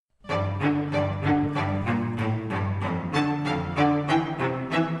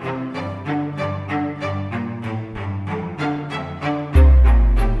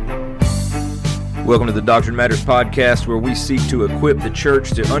Welcome to the Doctrine Matters podcast, where we seek to equip the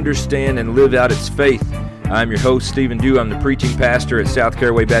church to understand and live out its faith. I'm your host, Stephen Dew. I'm the preaching pastor at South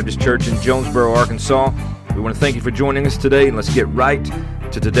Caraway Baptist Church in Jonesboro, Arkansas. We want to thank you for joining us today, and let's get right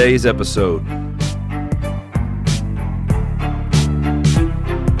to today's episode.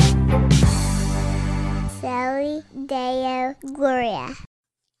 Soli Deo Gloria.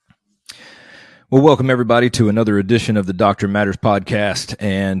 Well, welcome everybody to another edition of the Doctrine Matters podcast,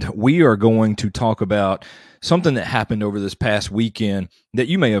 and we are going to talk about something that happened over this past weekend that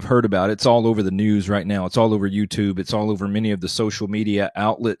you may have heard about. It's all over the news right now. It's all over YouTube. It's all over many of the social media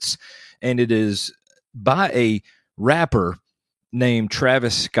outlets, and it is by a rapper named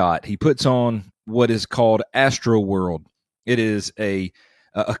Travis Scott. He puts on what is called Astroworld. It is a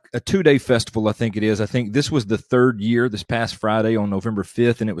 2-day festival, I think it is. I think this was the third year, this past Friday on November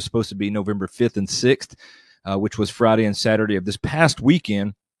 5th, and it was supposed to be November 5th and 6th, which was Friday and Saturday of this past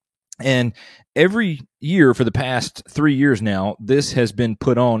weekend. And every year for the past 3 years now, this has been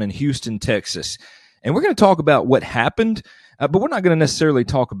put on in Houston, Texas. And we're going to talk about what happened, but we're not going to necessarily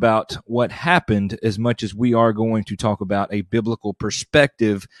talk about what happened as much as we are going to talk about a biblical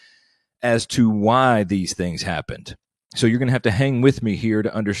perspective as to why these things happened. So you're going to have to hang with me here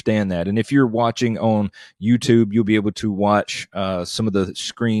to understand that. And if you're watching on YouTube, you'll be able to watch some of the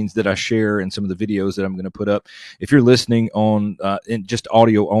screens that I share and some of the videos that I'm going to put up. If you're listening on in just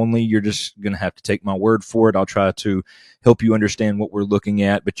audio only, you're just going to have to take my word for it. I'll try to help you understand what we're looking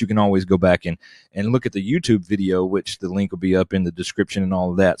at, but you can always go back and look at the YouTube video, which the link will be up in the description and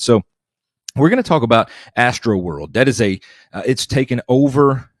all of that. So we're going to talk about Astroworld. That is it's taken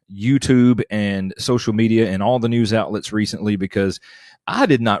over YouTube and social media and all the news outlets recently because I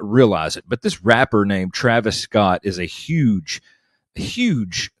did not realize it, but this rapper named Travis Scott is a huge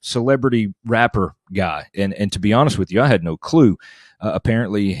celebrity rapper guy. And to be honest with you, I had no clue.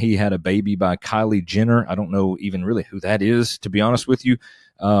 Apparently he had a baby by Kylie Jenner. I don't know even really who that is, to be honest with you.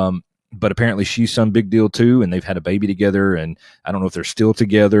 But apparently she's some big deal too. And they've had a baby together, and I don't know if they're still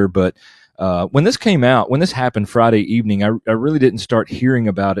together, but when this happened Friday evening, I really didn't start hearing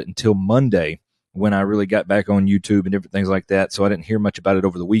about it until Monday when I really got back on YouTube and different things like that. So I didn't hear much about it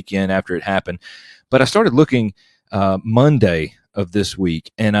over the weekend after it happened. But I started looking Monday of this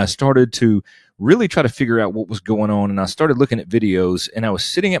week, and I started to really try to figure out what was going on. And I started looking at videos, and I was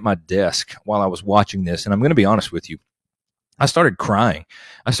sitting at my desk while I was watching this. And I'm going to be honest with you, I started crying.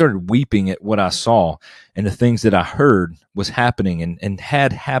 I started weeping at what I saw and the things that I heard was happening and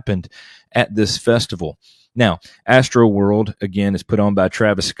had happened at this festival. Now, Astroworld, again, is put on by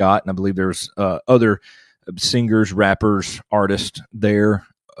Travis Scott, and I believe there's other singers, rappers, artists there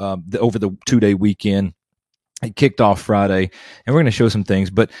over the 2-day weekend. It kicked off Friday, and we're going to show some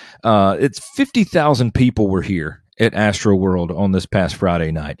things, but it's 50,000 people were here at Astroworld on this past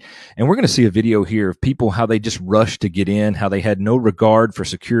Friday night. And we're going to see a video here of people, how they just rushed to get in, how they had no regard for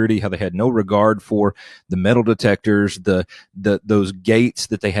security, how they had no regard for the metal detectors, those gates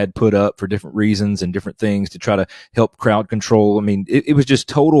that they had put up for different reasons and different things to try to help crowd control. I mean, it was just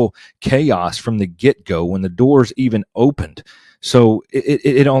total chaos from the get-go when the doors even opened. So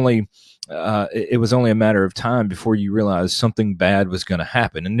it was only a matter of time before you realized something bad was going to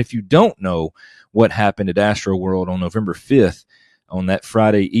happen. And if you don't know what happened at Astroworld on November 5th, on that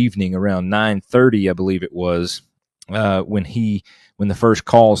Friday evening around 9:30, I believe it was, when the first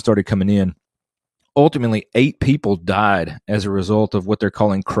calls started coming in, ultimately 8 people died as a result of what they're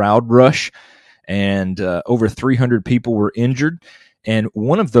calling crowd rush, and over 300 people were injured. And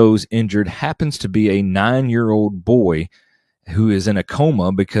one of those injured happens to be a 9-year-old boy who is in a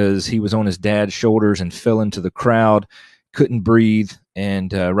coma because he was on his dad's shoulders and fell into the crowd, couldn't breathe,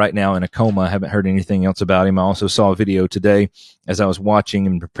 and right now in a coma. I haven't heard anything else about him. I also saw a video today as I was watching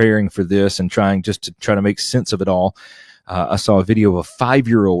and preparing for this and trying to make sense of it all. I saw a video of a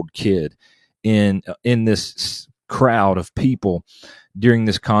 5-year-old kid in this crowd of people during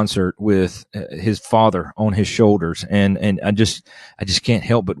this concert with his father on his shoulders, and I just can't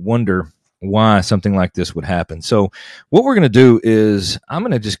help but wonder why something like this would happen. So what we're going to do is I'm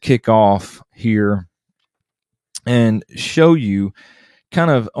going to just kick off here and show you kind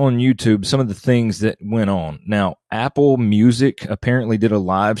of on YouTube some of the things that went on. Now, Apple Music apparently did a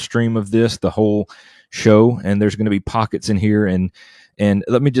live stream of this, the whole show, and there's going to be pockets in here. And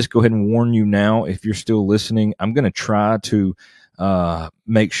let me just go ahead and warn you now, if you're still listening, I'm going to try to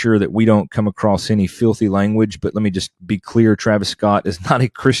make sure that we don't come across any filthy language. But let me just be clear, Travis Scott is not a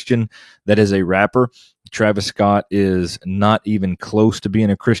Christian that is a rapper. Travis Scott is not even close to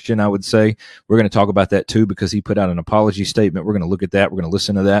being a Christian, I would say. We're going to talk about that too, because he put out an apology statement. We're going to look at that. We're going to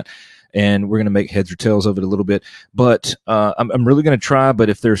listen to that, and we're going to make heads or tails of it a little bit. But I'm really going to try. But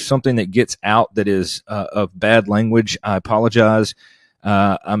if there's something that gets out that is of bad language, I apologize.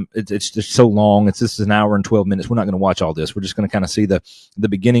 It's just so long. This is an hour and 12 minutes. We're not going to watch all this. We're just going to kind of see the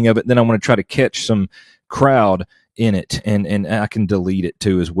beginning of it. Then I want to try to catch some crowd in it, and I can delete it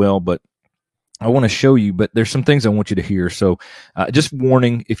too as well. But I want to show you, but there's some things I want you to hear. So just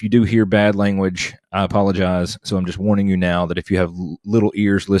warning, if you do hear bad language, I apologize. So I'm just warning you now that if you have little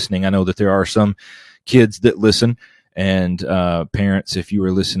ears listening, I know that there are some kids that listen, and parents, if you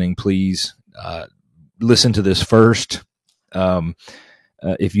are listening, please listen to this first.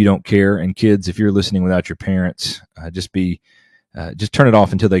 If you don't care, and kids, if you're listening without your parents, just turn it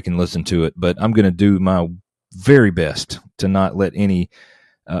off until they can listen to it. But I'm going to do my very best to not let any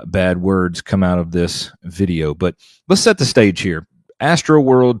bad words come out of this video. But let's set the stage here.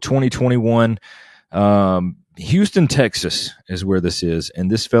 Astroworld 2021, Houston, Texas is where this is.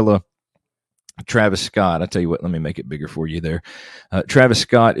 And this fella, Travis Scott, I tell you what, let me make it bigger for you there. Travis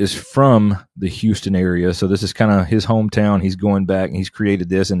Scott is from the Houston area, so this is kind of his hometown. He's going back, and he's created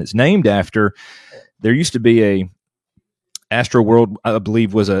this, and it's named after, there used to be a Astroworld, I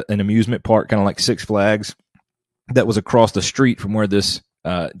believe, was an amusement park, kind of like Six Flags, that was across the street from where this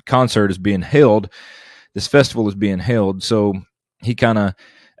concert is being held. This festival is being held, so he kind of,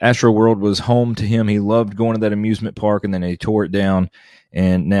 Astroworld was home to him. He loved going to that amusement park, and then they tore it down.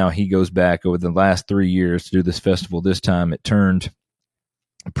 And now he goes back over the last 3 years to do this festival. This time it turned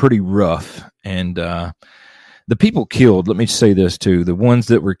pretty rough. And the people killed, let me say this too, the ones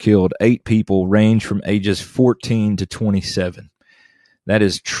that were killed, 8 people, range from ages 14 to 27. That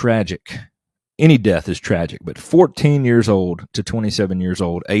is tragic. Any death is tragic, but 14 years old to 27 years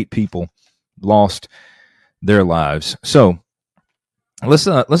old, 8 people lost their lives. So let's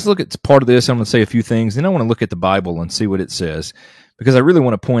look at part of this. I'm going to say a few things. Then I want to look at the Bible and see what it says, because I really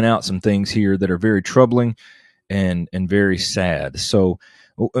want to point out some things here that are very troubling and very sad. So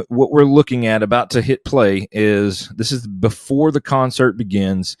what we're looking at, about to hit play, is this is before the concert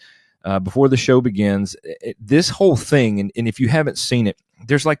begins, before the show begins. This whole thing, and if you haven't seen it,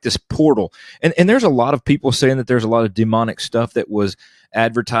 there's like this portal. And there's a lot of people saying that there's a lot of demonic stuff that was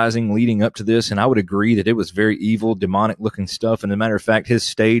advertising leading up to this, and I would agree that it was very evil, demonic-looking stuff. And as a matter of fact, his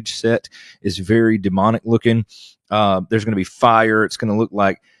stage set is very demonic-looking. There's going to be fire. It's going to look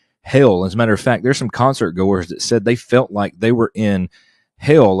like hell. As a matter of fact, there's some concert goers that said they felt like they were in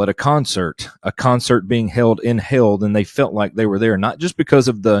hell at a concert being held in hell, and they felt like they were there, not just because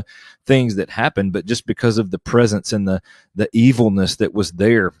of the things that happened, but just because of the presence and the evilness that was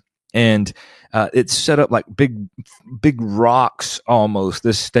there. And it's set up like big rocks almost,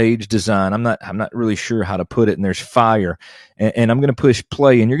 this stage design. I'm not really sure how to put it. And there's fire, and I'm going to push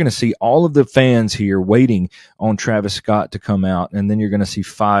play, and you're going to see all of the fans here waiting on Travis Scott to come out. And then you're going to see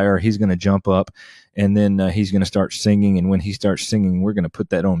fire. He's going to jump up, and then he's going to start singing. And when he starts singing, we're going to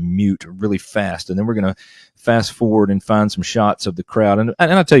put that on mute really fast. And then we're going to fast forward and find some shots of the crowd. And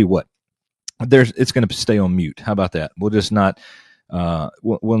I'll tell you what, it's going to stay on mute. How about that? We'll just not,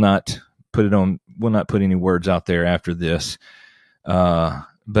 we'll not put it on. We'll not put any words out there after this. But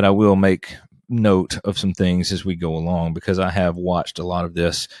I will make note of some things as we go along, because I have watched a lot of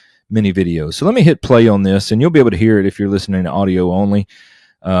this, many videos. So let me hit play on this, and you'll be able to hear it if you're listening to audio only.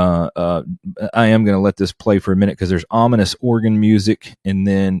 I am going to let this play for a minute, because there's ominous organ music, and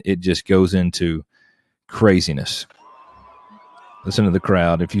then it just goes into craziness. Listen to the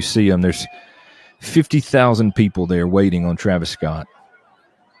crowd. If you see them, there's 50,000 people there waiting on Travis Scott.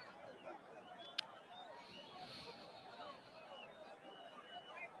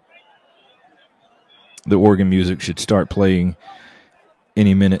 The organ music should start playing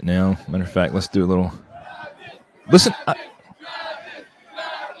any minute now. Matter of fact, let's do a little. Listen. I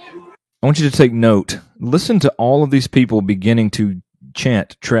want you to take note. Listen to all of these people beginning to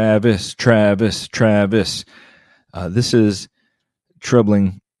chant, Travis, Travis, Travis. This is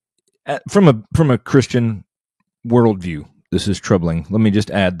troubling from a Christian worldview. This is troubling. Let me just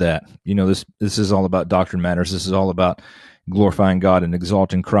add that. You know, this is all about Doctrine Matters. This is all about glorifying God and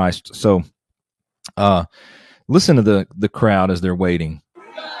exalting Christ. So listen to the crowd as they're waiting.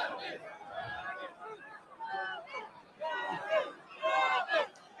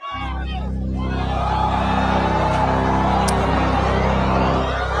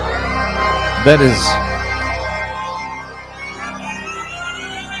 That is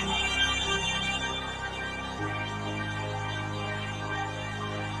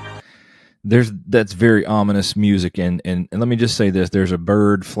that's very ominous music, and let me just say this: there's a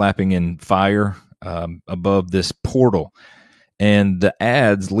bird flapping in fire. above this portal. And the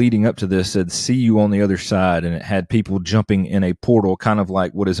ads leading up to this said, "See you on the other side." And it had people jumping in a portal, kind of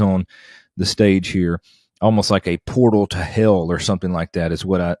like what is on the stage here, almost like a portal to hell or something like that is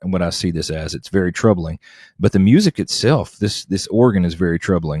what I see this as. It's very troubling. But the music itself, this organ is very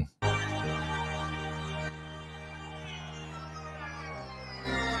troubling.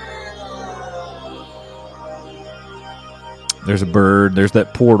 There's a bird. There's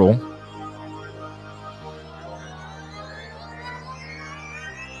that portal.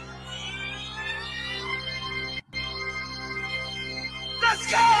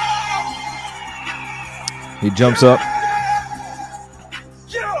 Let's go! He jumps up.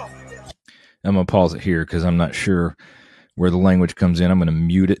 I'm going to pause it here because I'm not sure where the language comes in. I'm going to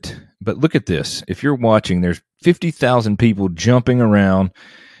mute it. But look at this. If you're watching, there's 50,000 people jumping around,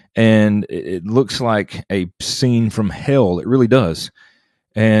 and it looks like a scene from hell. It really does.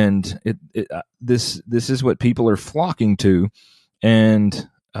 And this is what people are flocking to. And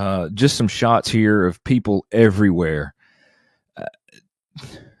just some shots here of people everywhere.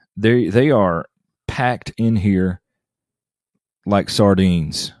 They are packed in here like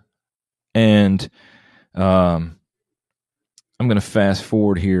sardines. And I'm going to fast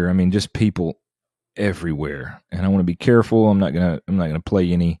forward here. I mean, just people everywhere, and I want to be careful. I'm not gonna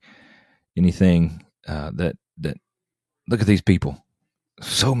play anything that look at these people,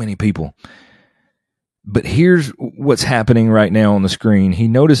 so many people. But here's what's happening right now on the screen. He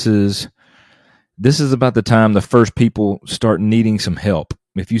notices this is about the time the first people start needing some help.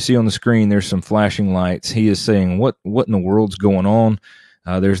 If you see on the screen, there's some flashing lights. He is saying, "What in the world's going on?"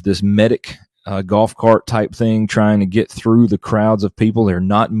 There's this medic golf cart type thing trying to get through the crowds of people. They're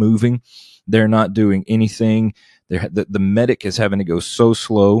not moving. They're not doing anything. The medic is having to go so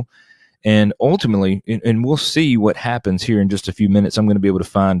slow. And ultimately, and we'll see what happens here in just a few minutes. I'm going to be able to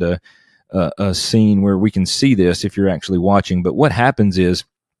find a scene where we can see this if you're actually watching. But what happens is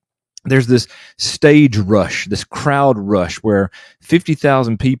there's this stage rush, this crowd rush where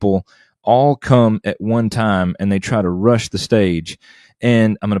 50,000 people all come at one time and they try to rush the stage.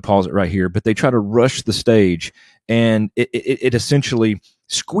 And I'm going to pause it right here, but they try to rush the stage, and it essentially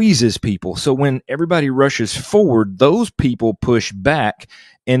squeezes people. So when everybody rushes forward, those people push back,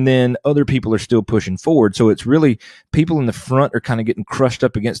 and then other people are still pushing forward. So it's really people in the front are kind of getting crushed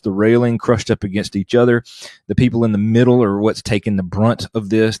up against the railing, crushed up against each other. The people in the middle are what's taking the brunt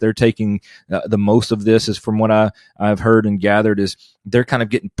of this. They're taking the most of this, is from what I've heard and gathered, is they're kind of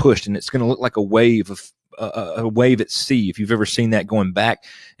getting pushed, and it's going to look like a wave at sea, if you've ever seen that, going back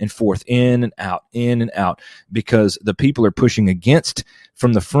and forth, in and out, because the people are pushing against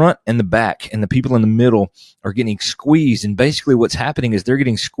from the front and the back, and the people in the middle are getting squeezed. And basically what's happening is they're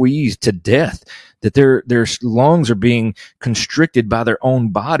getting squeezed to death, that their lungs are being constricted by their own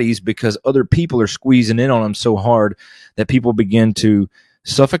bodies because other people are squeezing in on them so hard that people begin to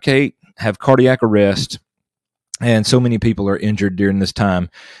suffocate, have cardiac arrest. And so many people are injured during this time.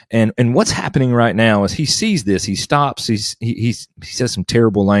 And what's happening right now is he sees this. He stops. He says some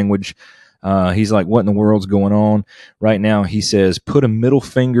terrible language. He's like, "What in the world's going on?" Right now, he says, "Put a middle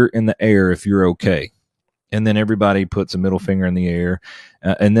finger in the air if you're okay." And then everybody puts a middle finger in the air.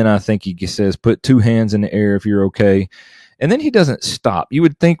 And then I think he says, "Put two hands in the air if you're okay." And then he doesn't stop. You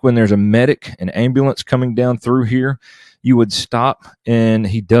would think when there's a medic, an ambulance coming down through here, you would stop, and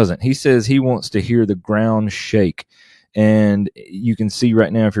he doesn't. He says he wants to hear the ground shake. And you can see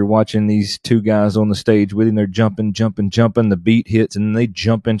right now, if you're watching these two guys on the stage with him, they're jumping. The beat hits, and they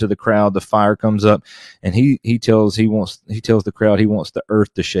jump into the crowd. The fire comes up, and he tells the crowd he wants the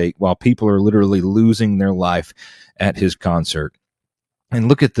earth to shake, while people are literally losing their life at his concert. And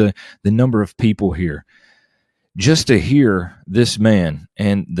look at the number of people here just to hear this man.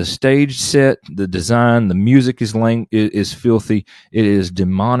 And the stage set, the design, the music is filthy. It is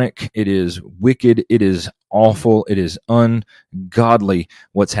demonic. It is wicked. It is awful. It is ungodly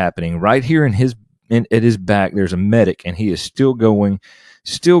what's happening. Right here at his back, there's a medic, and he is still going.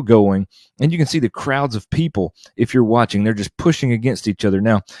 And you can see the crowds of people. If you're watching, they're just pushing against each other.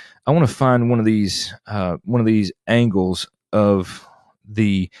 Now, I want to find one of these angles of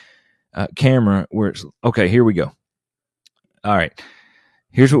the camera where it's okay. Here we go. All right,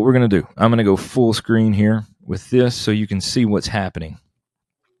 here's what we're going to do. I'm going to go full screen here with this so you can see what's happening,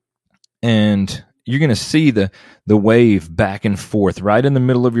 and you're going to see the wave back and forth right in the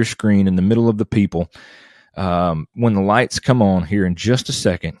middle of your screen, in the middle of the people. When the lights come on here in just a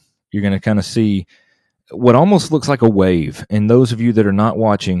second, you're going to kind of see what almost looks like a wave. And those of you that are not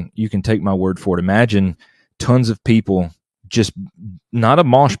watching, you can take my word for it. Imagine tons of people, just not a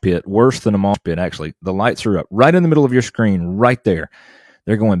mosh pit, worse than a mosh pit, actually. The lights are up right in the middle of your screen, right there.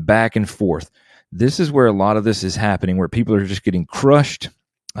 They're going back and forth. This is where a lot of this is happening, where people are just getting crushed.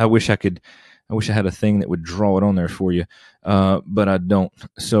 I wish I had a thing that would draw it on there for you, but I don't.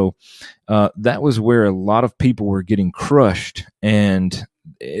 So that was where a lot of people were getting crushed, and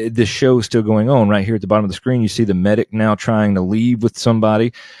the show is still going on. Right here at the bottom of the screen, you see the medic now trying to leave with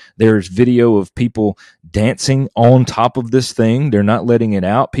somebody. There's video of people dancing on top of this thing. They're not letting it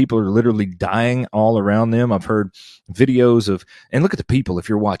out. People are literally dying all around them. I've heard videos of, and look at the people, if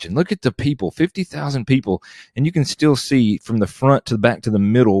you're watching, look at the people, 50,000 people, and you can still see from the front to the back to the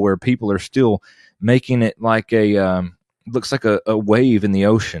middle where people are still making it like looks like a wave in the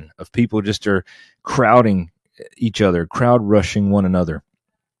ocean of people just are crowding each other, crowd rushing one another.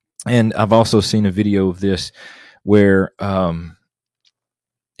 And I've also seen a video of this where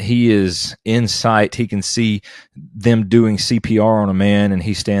he is in sight. He can see them doing CPR on a man, and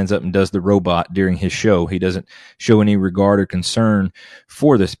he stands up and does the robot during his show. He doesn't show any regard or concern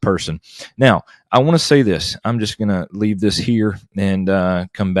for this person. Now, I want to say this. I'm just going to leave this here and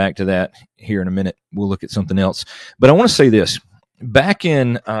come back to that here in a minute. We'll look at something else. But I want to say this. Back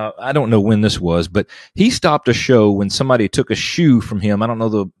in, I don't know when this was, but he stopped a show when somebody took a shoe from him. I don't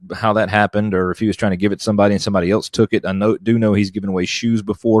know how that happened, or if he was trying to give it to somebody and somebody else took it. I do know he's given away shoes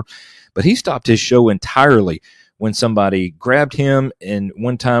before, but he stopped his show entirely when somebody grabbed him. And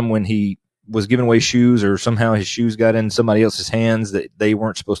one time when he was giving away shoes, or somehow his shoes got in somebody else's hands that they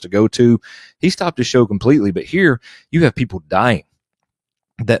weren't supposed to go to, he stopped his show completely. But here you have people dying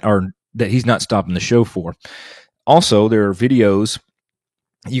that he's not stopping the show for. Also, there are videos,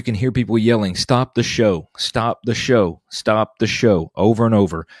 you can hear people yelling, "Stop the show, stop the show, stop the show," over and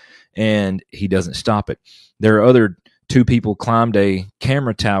over, and he doesn't stop it. There are other two people climbed a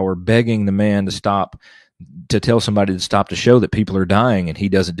camera tower begging the man to stop, to tell somebody to stop the show, that people are dying, and he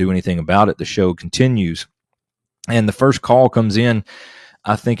doesn't do anything about it. The show continues. And the first call comes in,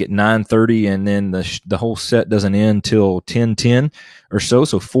 I think, at 9:30, and then the whole set doesn't end till 10:10 or so.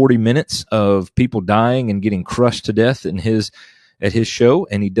 So 40 minutes of people dying and getting crushed to death at his show,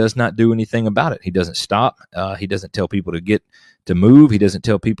 and he does not do anything about it. He doesn't stop. He doesn't tell people to move. He doesn't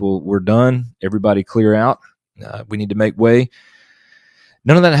tell people, we're done, everybody clear out, we need to make way.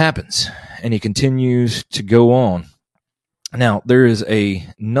 None of that happens, and he continues to go on. Now, there is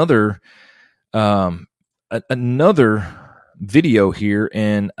another video here,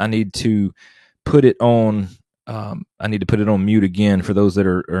 and I need to put it on. I need to put it on mute again for those that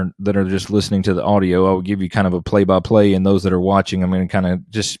are just listening to the audio. I will give you kind of a play-by-play, and those that are watching, I'm going to kind of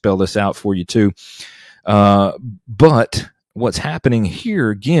just spell this out for you too. But what's happening here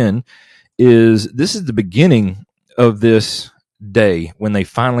again is this is the beginning of this day when they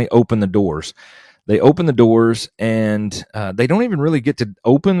finally open the doors. They open the doors, and they don't even really get to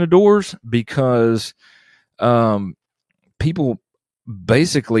open the doors because people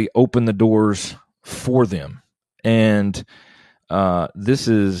basically open the doors for them. And this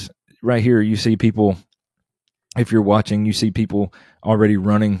is right here. You see people, if you're watching, you see people already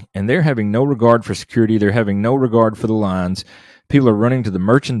running, and they're having no regard for security. They're having no regard for the lines. People are running to the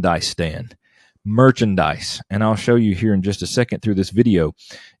merchandise stand. Merchandise. And I'll show you here in just a second through this video.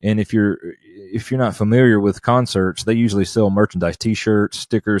 And if you're not familiar with concerts, they usually sell merchandise, t-shirts,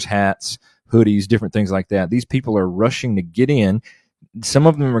 stickers, hats, hoodies, different things like that. These people are rushing to get in. Some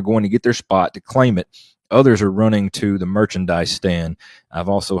of them are going to get their spot to claim it. Others are running to the merchandise stand. I've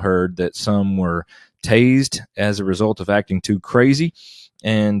also heard that some were tased as a result of acting too crazy.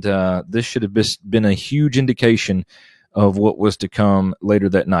 And this should have been a huge indication of what was to come later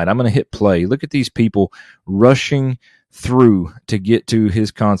that night. I'm going to hit play. Look at these people rushing through to get to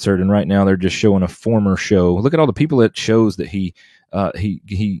his concert, and right now they're just showing a former show. Look at all the people at shows that he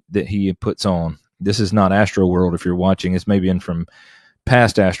puts on. This is not Astro World if you're watching. It's maybe in from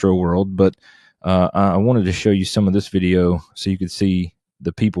past Astro World, but I wanted to show you some of this video so you could see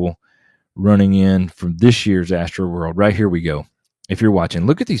the people running in from this year's Astro World. Right here we go. If you're watching,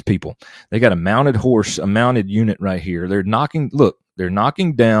 look at these people. They got a mounted horse, a mounted unit right here. They're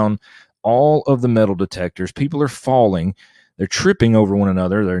knocking down all of the metal detectors. People are falling. They're tripping over one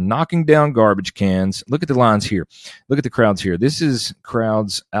another. They're knocking down garbage cans. Look at the lines here. Look at the crowds here. This is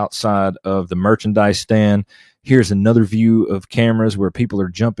crowds outside of the merchandise stand. Here's another view of cameras where people are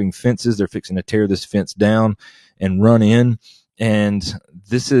jumping fences. They're fixing to tear this fence down and run in. And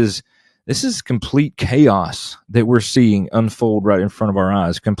this is complete chaos that we're seeing unfold right in front of our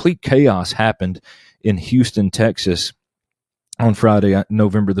eyes. Complete chaos happened in Houston, Texas on Friday,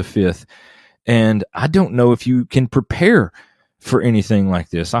 November the 5th. And I don't know if you can prepare for anything like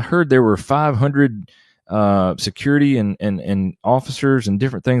this. I heard there were 500 security and officers and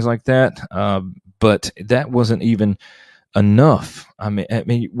different things like that, but that wasn't even enough. I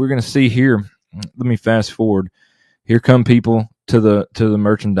mean, we're going to see here Let me fast forward. Here come people to the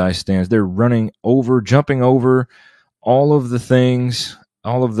merchandise stands. They're running over, jumping over all of the things,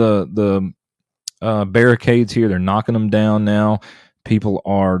 all of the barricades here. They're knocking them down now. People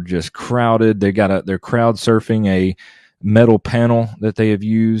are just crowded. They're crowd surfing a metal panel that they have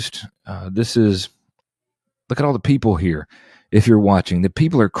used. Look at all the people here. If you're watching, the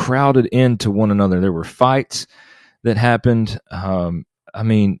people are crowded into one another. There were fights that happened.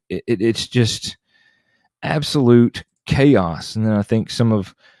 It's just absolute chaos. And then I think some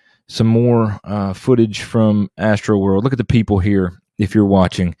more footage from Astroworld. Look at the people here. If you're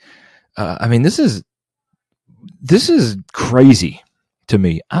watching, this is crazy to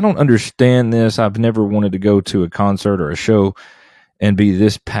me. I don't understand this. I've never wanted to go to a concert or a show and be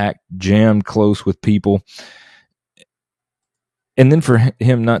this packed, jammed close with people. And then for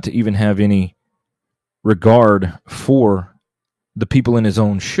him not to even have any regard for the people in his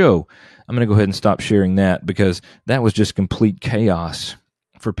own show. I'm going to go ahead and stop sharing that because that was just complete chaos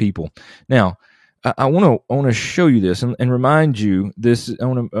for people. Now, I want to show you this and remind you this. I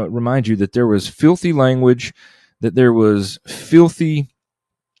want to remind you that there was filthy language, that there was filthy,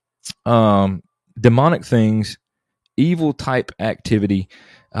 demonic things, evil type activity.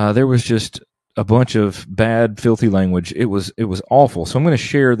 There was just a bunch of bad, filthy language. It was awful. So I'm going to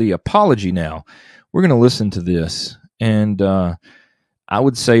share the apology now. We're going to listen to this, and I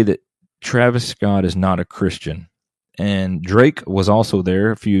would say that Travis Scott is not a Christian. And Drake was also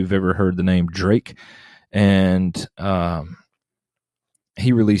there, if you've ever heard the name Drake. And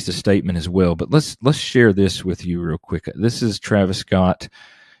he released a statement as well. But let's share this with you real quick. This is Travis Scott,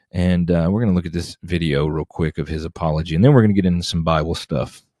 and we're going to look at this video real quick of his apology. And then we're going to get into some Bible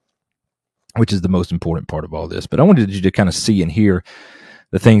stuff, which is the most important part of all this. But I wanted you to kind of see and hear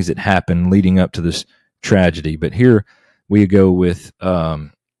the things that happened leading up to this tragedy. But here we go with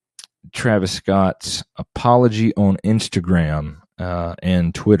Travis Scott's apology on Instagram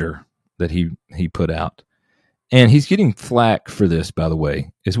and Twitter that he put out. And he's getting flack for this, by the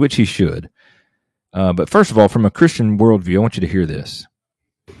way, is which he should. But first of all, from a Christian worldview, I want you to hear this.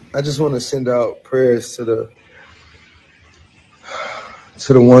 I just want to send out prayers to the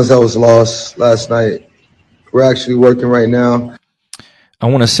ones that was lost last night. We're actually working right now. I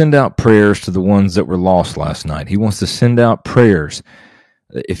want to send out prayers to the ones that were lost last night. He wants to send out prayers.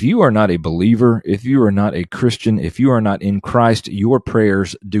 If you are not a believer, if you are not a Christian, if you are not in Christ, your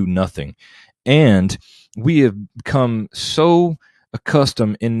prayers do nothing. And we have become so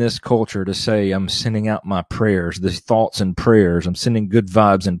accustomed in this culture to say, I'm sending out my prayers, the thoughts and prayers. I'm sending good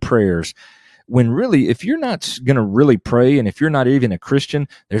vibes and prayers. When really, if you're not going to really pray, and if you're not even a Christian,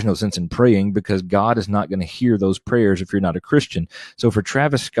 there's no sense in praying because God is not going to hear those prayers if you're not a Christian. So for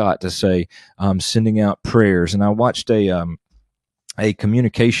Travis Scott to say, I'm sending out prayers, and I watched a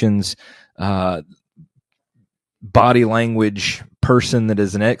communications body language person that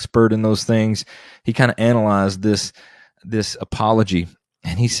is an expert in those things. He kind of analyzed this apology,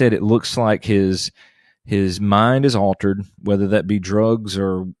 and he said it looks like his mind is altered, whether that be drugs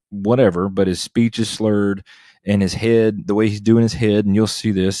or whatever, but his speech is slurred, and his head, the way he's doing his head, and you'll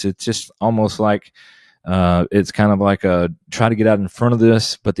see this, it's just almost like it's kind of like a try to get out in front of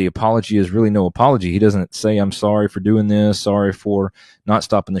this, but the apology is really no apology. He doesn't say, I'm sorry for doing this, sorry for not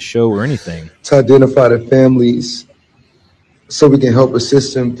stopping the show or anything. To identify the families so we can help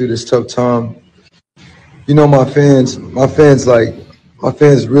assist them through this tough time. You know, my fans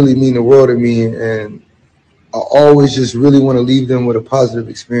really mean the world to me, and I always just really want to leave them with a positive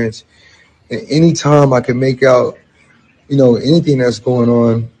experience. And anytime I can make out, anything that's going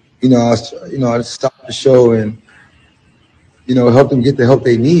on, I stop the show and, help them get the help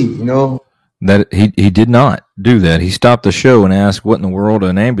they need, That he did not do that. He stopped the show and asked what in the world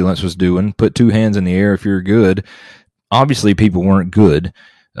an ambulance was doing, put two hands in the air if you're good. Obviously, people weren't good.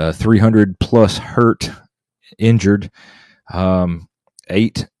 300 plus hurt, injured,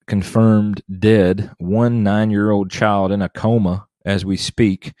 8 confirmed dead, 1 9-year-old child in a coma as we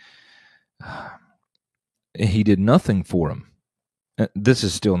speak. He did nothing for him. This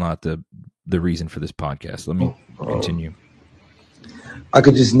is still not the reason for this podcast. Let me continue. I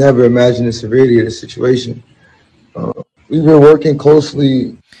could just never imagine the severity of the situation. We've been working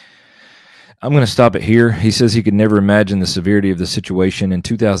closely. I'm going to stop it here. He says he could never imagine the severity of the situation. In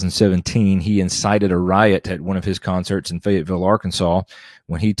 2017, he incited a riot at one of his concerts in Fayetteville, Arkansas,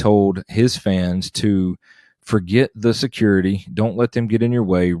 when he told his fans to forget the security, don't let them get in your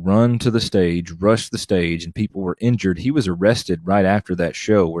way, run to the stage, rush the stage, and people were injured. He was arrested right after that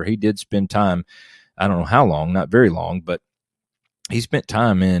show where he did spend time, I don't know how long, not very long, but he spent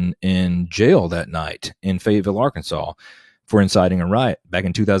time in jail that night in Fayetteville, Arkansas for inciting a riot. Back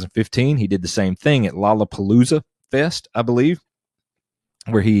in 2015, he did the same thing at Lollapalooza Fest, I believe,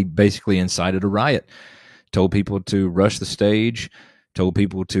 where he basically incited a riot, told people to rush the stage, told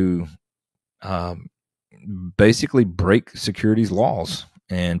people to basically break security's laws,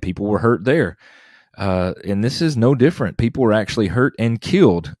 and people were hurt there. And this is no different. People were actually hurt and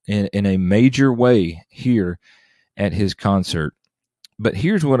killed in a major way here at his concert. But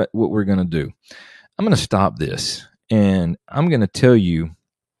here's what we're going to do. I'm going to stop this, and I'm going to tell you,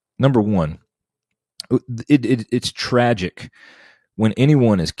 number one, it's tragic when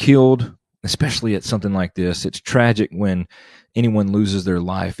anyone is killed, especially at something like this. It's tragic when anyone loses their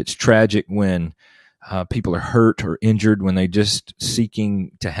life. It's tragic when people are hurt or injured, when they just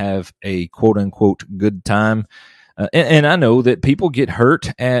seeking to have a quote-unquote good time. And I know that people get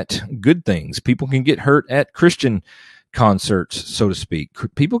hurt at good things. People can get hurt at Christian concerts, so to speak.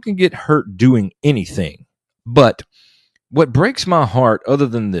 People can get hurt doing anything. But what breaks my heart, other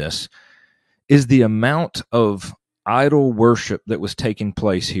than this, is the amount of idol worship that was taking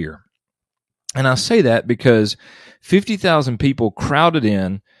place here. And I say that because 50,000 people crowded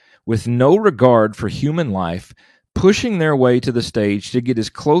in with no regard for human life, pushing their way to the stage to get as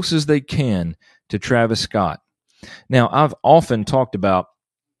close as they can to Travis Scott. Now, I've often talked about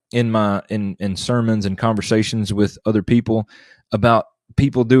in sermons and conversations with other people about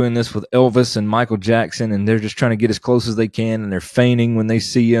people doing this with Elvis and Michael Jackson, and they're just trying to get as close as they can, and they're feigning when they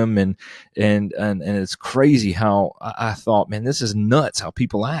see him, and it's crazy how I thought, man, this is nuts how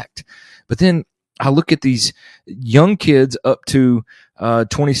people act. But then I look at these young kids up to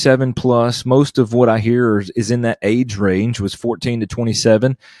 27 plus. Most of what I hear is in that age range, was 14 to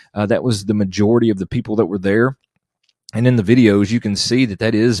 27. That was the majority of the people that were there. And in the videos, you can see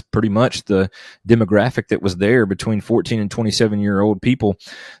that is pretty much the demographic that was there, between 14 and 27-year-old people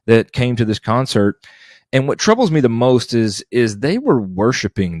that came to this concert. And what troubles me the most is they were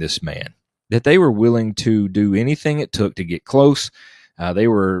worshiping this man, that they were willing to do anything it took to get close. They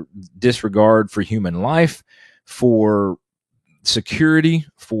were disregard for human life, for security,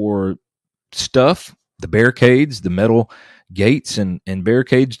 for stuff, the barricades, the metal gates and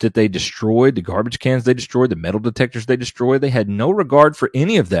barricades that they destroyed, the garbage cans they destroyed, the metal detectors they destroyed. They had no regard for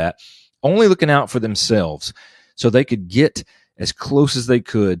any of that, only looking out for themselves so they could get as close as they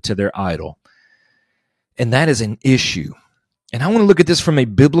could to their idol. And that is an issue. And I want to look at this from a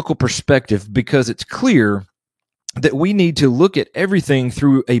biblical perspective, because it's clear that we need to look at everything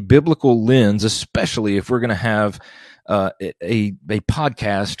through a biblical lens, especially if we're going to have a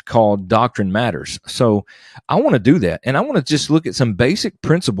podcast called Doctrine Matters. So I want to do that. And I want to just look at some basic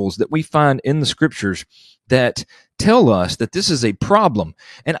principles that we find in the scriptures that tell us that this is a problem.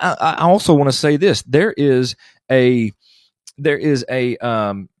 And I also want to say this. There is a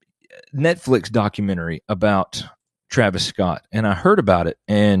Netflix documentary about Travis Scott, and I heard about it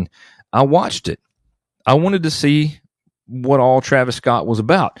and I watched it. I wanted to see what all Travis Scott was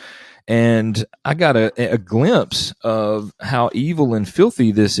about. And I got a glimpse of how evil and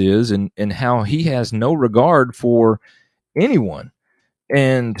filthy this is, and how he has no regard for anyone,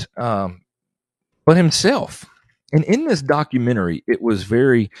 and but himself. And in this documentary, it was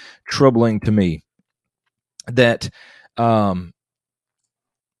very troubling to me that one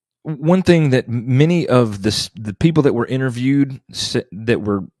thing that many of the people that were interviewed, that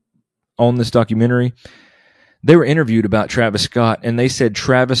were on this documentary, they were interviewed about Travis Scott, and they said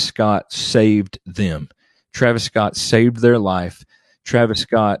Travis Scott saved them. Travis Scott saved their life. Travis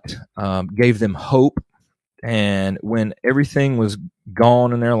Scott gave them hope. And when everything was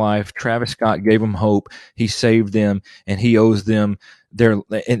gone in their life, Travis Scott gave them hope. He saved them, and he owes them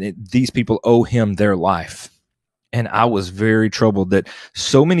these people owe him their life. And I was very troubled that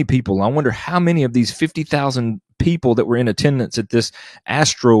so many people, I wonder how many of these 50,000 people that were in attendance at this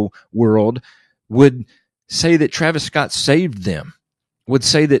Astro World would say that Travis Scott saved them, would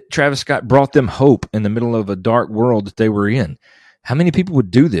say that Travis Scott brought them hope in the middle of a dark world that they were in. How many people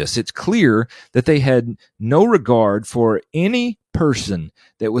would do this? It's clear that they had no regard for any person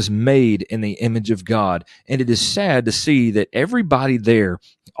that was made in the image of God. And it is sad to see that everybody there,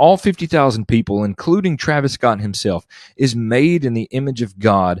 all 50,000 people, including Travis Scott himself, is made in the image of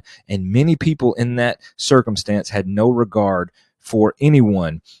God. And many people in that circumstance had no regard for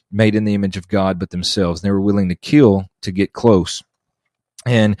anyone made in the image of God but themselves. They were willing to kill to get close.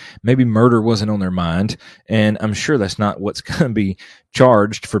 And maybe murder wasn't on their mind, and I'm sure that's not what's going to be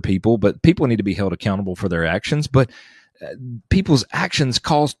charged for people, but people need to be held accountable for their actions. But people's actions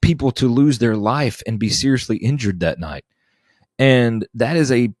caused people to lose their life and be seriously injured that night. And that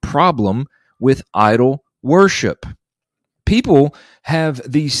is a problem with idol worship. People have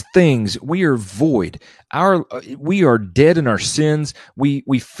these things. We are void. We are dead in our sins. We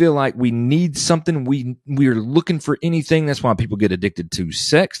feel like we need something. We are looking for anything. That's why people get addicted to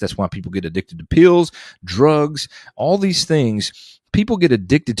sex. That's why people get addicted to pills, drugs, all these things. People get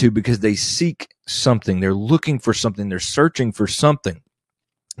addicted to because they seek something. They're looking for something. They're searching for something.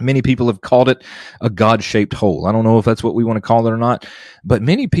 Many people have called it a God-shaped hole. I don't know if that's what we want to call it or not, but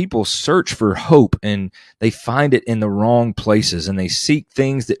many people search for hope and they find it in the wrong places, and they seek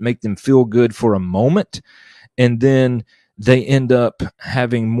things that make them feel good for a moment, and then they end up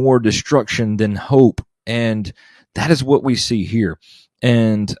having more destruction than hope. And that is what we see here.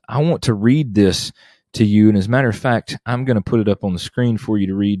 And I want to read this to you. And as a matter of fact, I'm going to put it up on the screen for you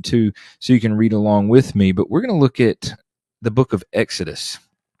to read too, so you can read along with me. But we're going to look at the book of Exodus,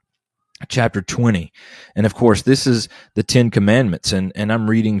 chapter 20. And of course, this is the 10 Commandments. And I'm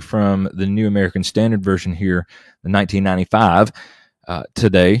reading from the New American Standard Version here, the 1995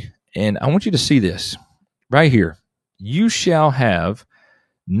 today. And I want you to see this right here. You shall have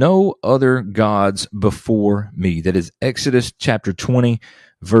no other gods before me. That is Exodus chapter 20,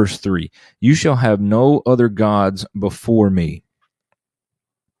 verse 3. You shall have no other gods before me.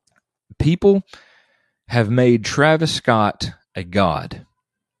 People have made Travis Scott a god.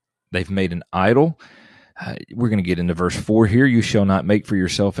 They've made an idol. We're going to get into verse 4 here. You shall not make for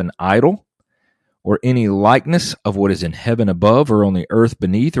yourself an idol or any likeness of what is in heaven above or on the earth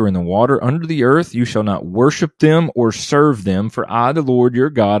beneath or in the water under the earth. You shall not worship them or serve them. For I, the Lord your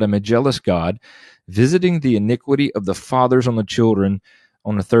God, am a jealous God, visiting the iniquity of the fathers on the children,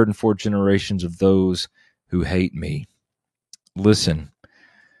 on the third and fourth generations of those who hate me. Listen,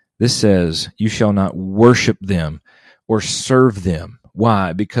 this says, you shall not worship them or serve them.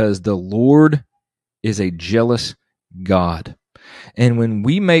 Why? Because the Lord is a jealous God. And when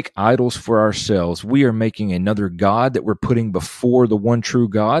we make idols for ourselves, we are making another God that we're putting before the one true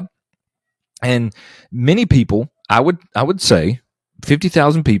God. And many people, I would say,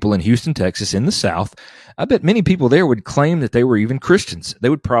 50,000 people in Houston, Texas, in the South, I bet many people there would claim that they were even Christians. They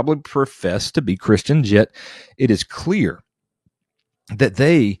would probably profess to be Christians, yet it is clear that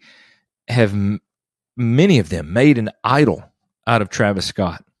they have, many of them, made an idol out of Travis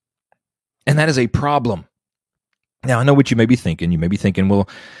Scott. And that is a problem. Now, I know what you may be thinking. You may be thinking, well,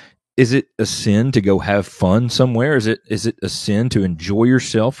 is it a sin to go have fun somewhere? Is it a sin to enjoy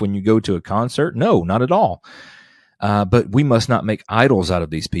yourself when you go to a concert? No, not at all. But we must not make idols out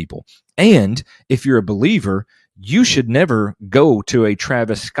of these people. And if you're a believer, you should never go to a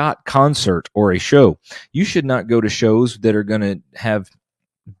Travis Scott concert or a show. You should not go to shows that are going to have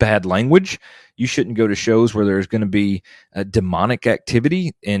bad language. You shouldn't go to shows where there's going to be demonic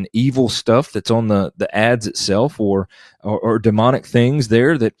activity and evil stuff that's on the ads itself, or demonic things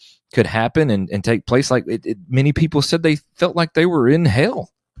there that could happen and take place. Like many people said they felt like they were in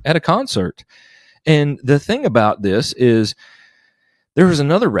hell at a concert. And the thing about this is there was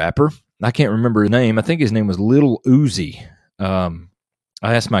another rapper. I can't remember his name. I think his name was Lil Uzi. I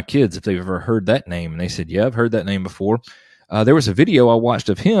asked my kids if they've ever heard that name, and they said, yeah, I've heard that name before. There was a video I watched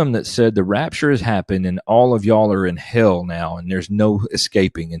of him that said the rapture has happened and all of y'all are in hell now and there's no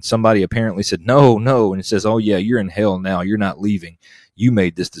escaping. And somebody apparently said, no. And it says, oh yeah, you're in hell now. You're not leaving. You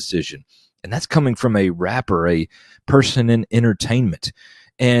made this decision. And that's coming from a rapper, a person in entertainment.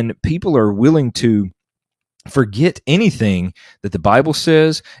 And people are willing to forget anything that the Bible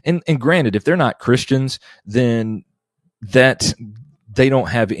says. And granted, if they're not Christians, then that they don't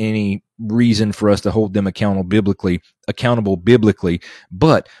have any reason for us to hold them accountable biblically,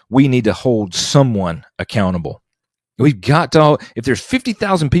 but we need to hold someone accountable. We've got to, if there's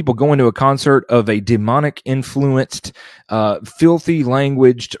 50,000 people going to a concert of a demonic influenced, filthy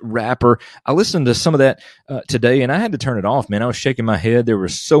languaged rapper. I listened to some of that today and I had to turn it off, man. I was shaking my head. There were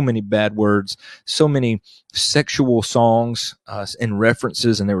so many bad words, so many sexual songs and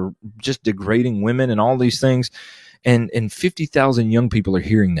references, and they were just degrading women and all these things. And 50,000 young people are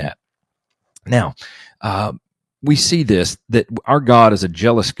hearing that. Now, we see this, that our God is a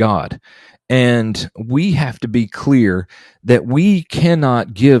jealous God. And we have to be clear that we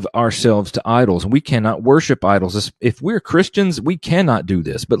cannot give ourselves to idols, and we cannot worship idols. If we're Christians, we cannot do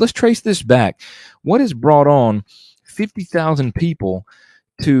this. But let's trace this back. What has brought on 50,000 people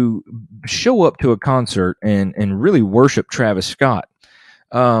to show up to a concert and really worship Travis Scott?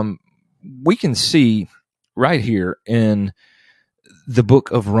 We can see right here in the book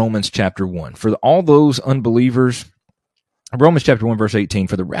of Romans chapter 1. For all those unbelievers, Romans chapter 1, verse 18,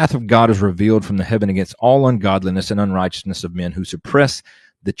 for the wrath of God is revealed from the heaven against all ungodliness and unrighteousness of men who suppress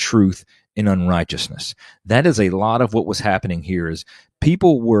the truth in unrighteousness. That is a lot of what was happening here. Is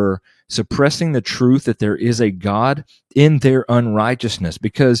people were suppressing the truth that there is a God in their unrighteousness,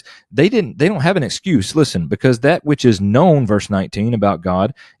 because they don't have an excuse. Listen, because that which is known, verse 19, about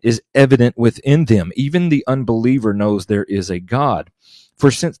God is evident within them. Even the unbeliever knows there is a God.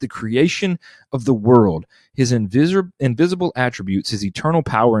 For since the creation of the world, his invisible attributes, his eternal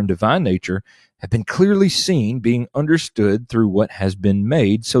power and divine nature, have been clearly seen, being understood through what has been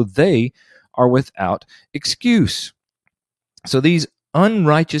made, so they are without excuse. So these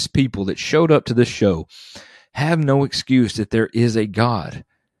unrighteous people that showed up to this show have no excuse that there is a God.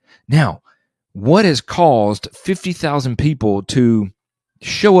 Now, what has caused 50,000 people to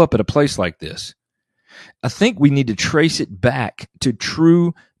show up at a place like this? I think we need to trace it back to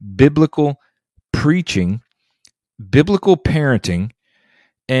true biblical preaching, biblical parenting,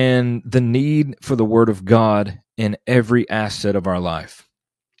 and the need for the Word of God in every asset of our life.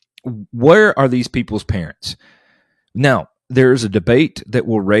 Where are these people's parents? Now, there's a debate that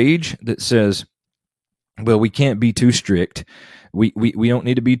will rage that says, well, we can't be too strict. We don't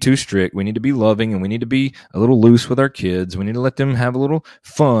need to be too strict. We need to be loving, and we need to be a little loose with our kids. We need to let them have a little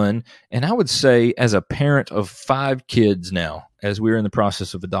fun. And I would say, as a parent of 5 kids now, as we're in the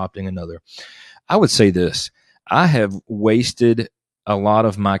process of adopting another, I would say this: I have wasted a lot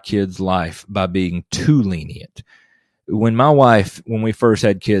of my kids' life by being too lenient. When my wife, when we first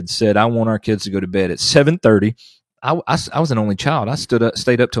had kids, said, I want our kids to go to bed at 7:30, I was an only child. I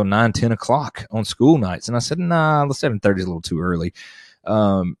stayed up till 9, 10 o'clock on school nights. And I said, nah, the 7:30 is a little too early.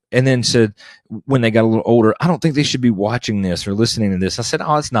 And then said, when they got a little older, I don't think they should be watching this or listening to this. I said,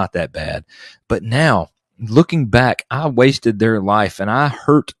 oh, it's not that bad. But now, looking back, I wasted their life and I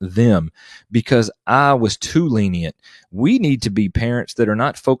hurt them because I was too lenient. We need to be parents that are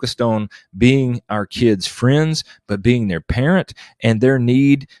not focused on being our kids' friends, but being their parent and their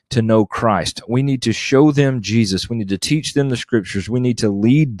need to know Christ. We need to show them Jesus. We need to teach them the scriptures. We need to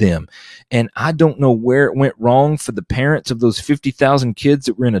lead them. And I don't know where it went wrong for the parents of those 50,000 kids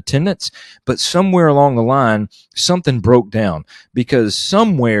that were in attendance, but somewhere along the line, something broke down, because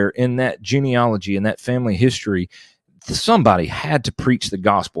somewhere in that genealogy, in that family history, somebody had to preach the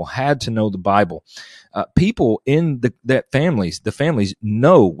gospel, had to know the Bible. People in the families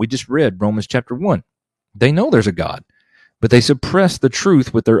know, we just read Romans chapter 1. They know there's a God, but they suppress the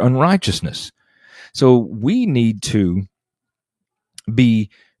truth with their unrighteousness. So we need to be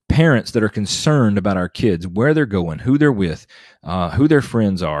parents that are concerned about our kids, where they're going, who they're with, who their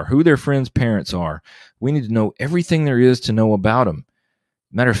friends are, who their friends' parents are. We need to know everything there is to know about them.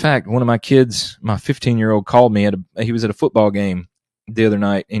 Matter of fact, one of my kids, my 15-year-old, called me. He was at a football game the other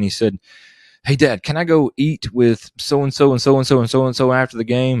night, and he said, hey, Dad, can I go eat with so-and-so and so-and-so and so-and-so after the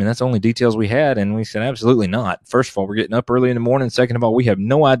game? And that's the only details we had. And we said, absolutely not. First of all, we're getting up early in the morning. Second of all, we have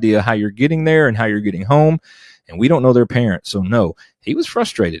no idea how you're getting there and how you're getting home. And we don't know their parents. So no, he was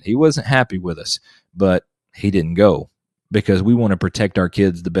frustrated. He wasn't happy with us, but he didn't go because we want to protect our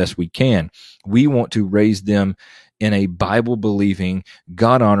kids the best we can. We want to raise them in a Bible-believing,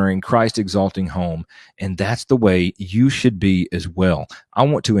 God-honoring, Christ-exalting home. And that's the way you should be as well. I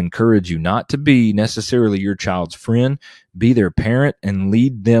want to encourage you not to be necessarily your child's friend. Be their parent and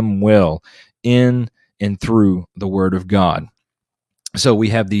lead them well in and through the Word of God. So we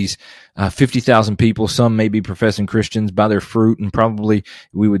have these 50,000 people. Some may be professing Christians by their fruit, and probably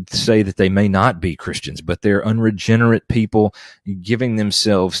we would say that they may not be Christians, but they're unregenerate people giving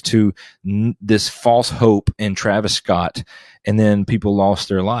themselves to this false hope in Travis Scott, and then people lost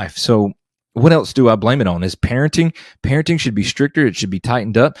their life. So what else do I blame it on? Is parenting. Parenting should be stricter. It should be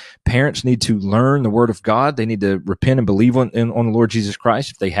tightened up. Parents need to learn the Word of God. They need to repent and believe on the Lord Jesus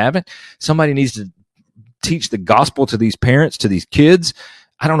Christ if they haven't. Somebody needs to teach the gospel to these parents, to these kids.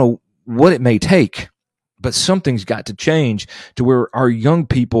 I don't know what it may take, but something's got to change to where our young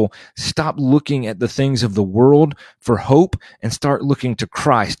people stop looking at the things of the world for hope and start looking to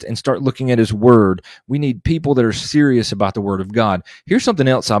Christ and start looking at His Word. We need people that are serious about the Word of God. Here's something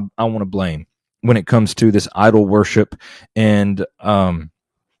else I want to blame when it comes to this idol worship and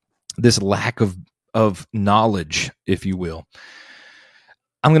this lack of knowledge, if you will.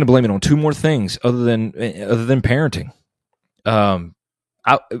 I'm going to blame it on 2 more things other than parenting.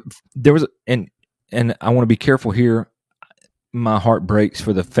 There was, and I want to be careful here. My heart breaks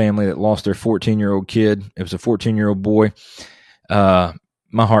for the family that lost their 14-year-old kid. It was a 14-year-old boy. My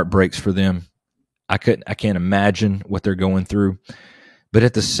heart breaks for them. I can't imagine what they're going through. But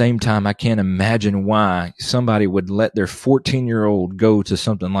at the same time, I can't imagine why somebody would let their 14-year-old go to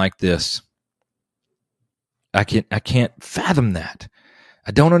something like this. I can't fathom that. I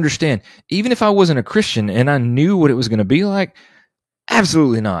don't understand. Even if I wasn't a Christian and I knew what it was going to be like,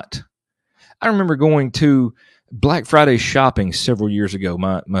 absolutely not. I remember going to Black Friday shopping several years ago.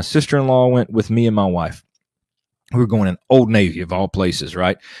 My sister-in-law went with me and my wife. We were going in Old Navy, of all places,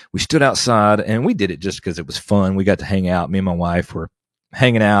 right? We stood outside, and we did it just because it was fun. We got to hang out. Me and my wife were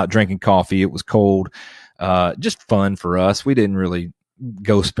hanging out, drinking coffee. It was cold. Just fun for us. We didn't really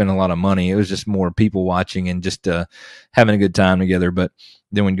go spend a lot of money. It was just more people watching and just having a good time together. But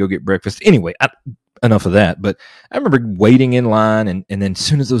then we'd go get breakfast. Anyway, enough of that. But I remember waiting in line, and then as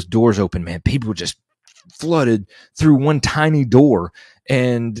soon as those doors opened, man, people just flooded through one tiny door.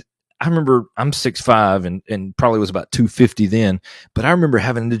 And I remember I'm 6'5" and probably was about 250 then, but I remember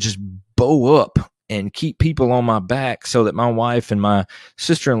having to just bow up and keep people on my back so that my wife and my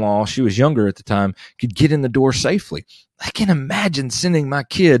sister-in-law, she was younger at the time, could get in the door safely. I can't imagine sending my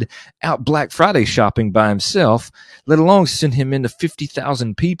kid out Black Friday shopping by himself, let alone send him into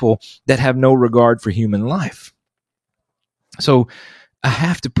 50,000 people that have no regard for human life. So I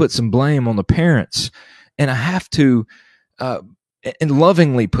have to put some blame on the parents, and I have to and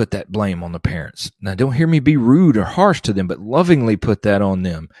lovingly put that blame on the parents. Now, don't hear me be rude or harsh to them, but lovingly put that on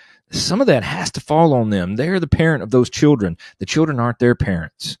them. Some of that has to fall on them. They're the parent of those children. The children aren't their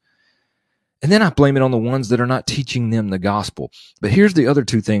parents. And then I blame it on the ones that are not teaching them the gospel. But here's the other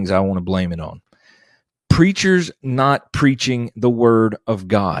two things I want to blame it on. Preachers not preaching the word of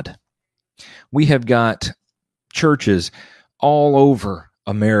God. We have got churches all over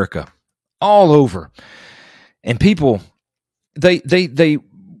America, all over. And people, they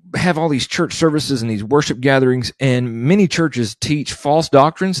have all these church services and these worship gatherings, and many churches teach false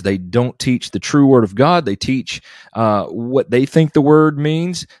doctrines. They don't teach the true word of God. They teach what they think the word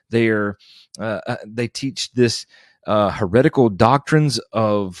means. They teach this heretical doctrines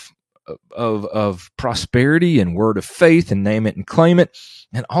of prosperity and word of faith and name it and claim it.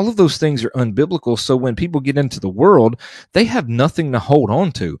 And all of those things are unbiblical. So when people get into the world, they have nothing to hold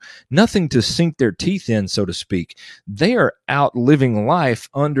on to, nothing to sink their teeth in, so to speak. They are out living life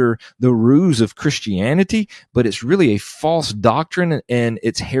under the ruse of Christianity, but it's really a false doctrine, and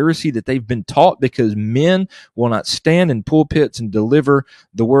it's heresy that they've been taught because men will not stand in pulpits and deliver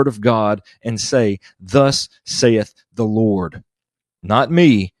the word of God and say, "Thus saith the Lord." Not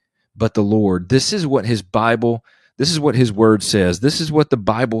me, but the Lord. This is what his Bible, this is what his word says. This is what the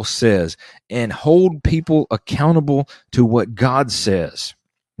Bible says. And hold people accountable to what God says.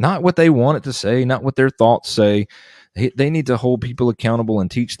 Not what they want it to say, not what their thoughts say. They need to hold people accountable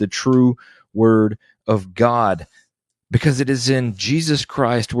and teach the true word of God, because it is in Jesus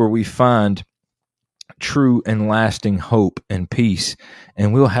Christ where we find true and lasting hope and peace,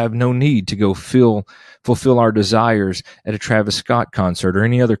 and we'll have no need to go fulfill our desires at a Travis Scott concert or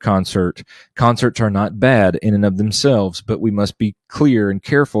any other concert. Concerts are not bad in and of themselves, but we must be clear and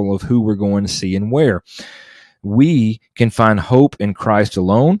careful of who we're going to see and where. We can find hope in Christ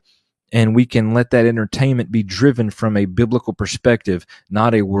alone, and we can let that entertainment be driven from a biblical perspective,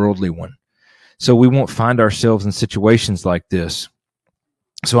 not a worldly one. So we won't find ourselves in situations like this.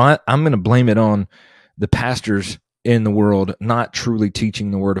 So I'm going to blame it on the pastors in the world not truly teaching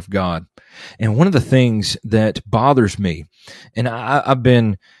the word of God. And one of the things that bothers me, and I've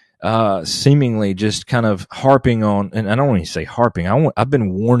been seemingly just kind of harping on, and I don't want to say harping, I've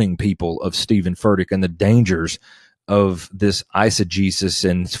been warning people of Stephen Furtick and the dangers of this eisegesis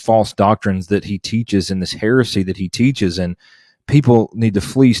and false doctrines that he teaches and this heresy that he teaches, and people need to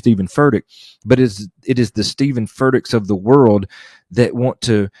flee Stephen Furtick. But it is the Stephen Furticks of the world that want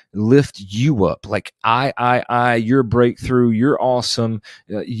to lift you up. Like, your breakthrough, you're awesome,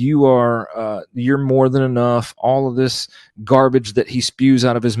 you're more than enough. All of this garbage that he spews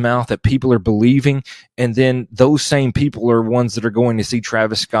out of his mouth that people are believing. And then those same people are ones that are going to see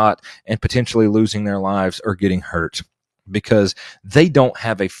Travis Scott and potentially losing their lives or getting hurt, because they don't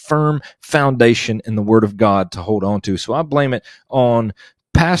have a firm foundation in the Word of God to hold on to. So I blame it on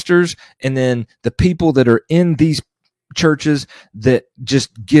pastors and then the people that are in these churches that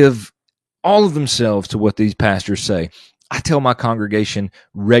just give all of themselves to what these pastors say. I tell my congregation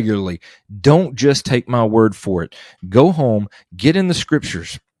regularly, don't just take my word for it. Go home, get in the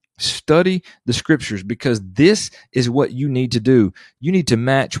scriptures, study the scriptures, because this is what you need to do. You need to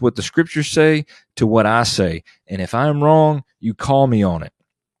match what the scriptures say to what I say. And if I'm wrong, you call me on it.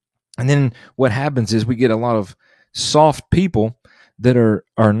 And then what happens is we get a lot of soft people that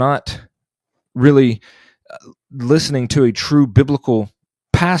are not really listening to a true biblical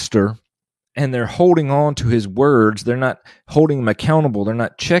pastor, and they're holding on to his words. They're not holding him accountable. They're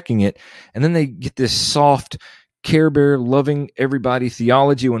not checking it. And then they get this soft, Care Bear, loving everybody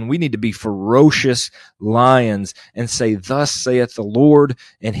theology, when we need to be ferocious lions and say, "Thus saith the Lord,"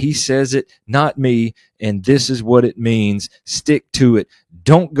 and he says it, not me, and this is what it means. Stick to it.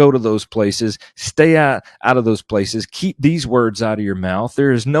 Don't go to those places. Stay out of those places. Keep these words out of your mouth.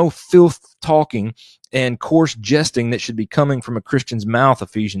 There is no filth talking and coarse jesting that should be coming from a Christian's mouth,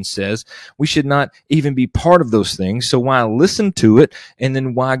 Ephesians says. We should not even be part of those things. So why listen to it? And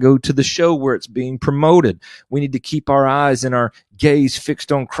then why go to the show where it's being promoted? We need to keep our eyes and our gaze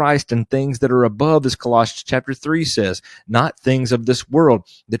fixed on Christ and things that are above, as Colossians chapter 3 says, not things of this world.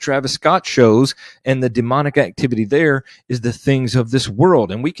 The Travis Scott shows and the demonic activity there is the things of this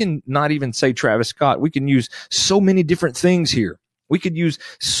world. And we can not even say Travis Scott. We can use so many different things here. We could use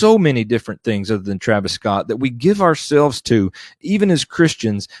so many different things other than Travis Scott that we give ourselves to, even as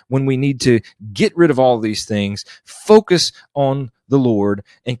Christians, when we need to get rid of all these things, focus on the Lord,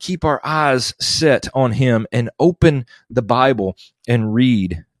 and keep our eyes set on Him, and open the Bible and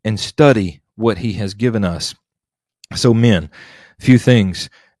read and study what He has given us. So men, a few things.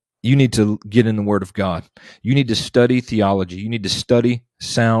 You need to get in the Word of God. You need to study theology. You need to study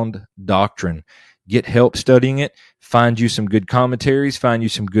sound doctrine. Get help studying it. Find you some good commentaries. Find you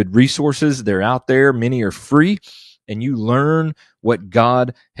some good resources. They're out there. Many are free. And you learn what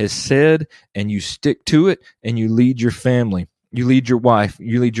God has said, and you stick to it, and you lead your family. You lead your wife.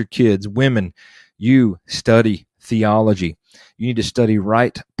 You lead your kids. Women, you study theology. You need to study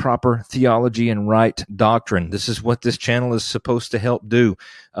right, proper theology and right doctrine. This is what this channel is supposed to help do.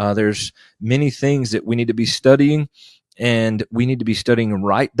 There's many things that we need to be studying, and we need to be studying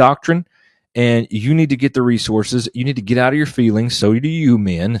right doctrine. And you need to get the resources. You need to get out of your feelings. So do you,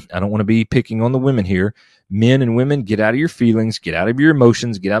 men. I don't want to be picking on the women here. Men and women, get out of your feelings, get out of your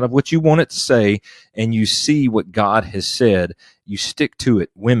emotions, get out of what you want it to say, and you see what God has said. You stick to it.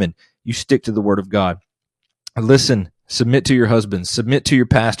 Women, you stick to the Word of God. Listen, submit to your husbands, submit to your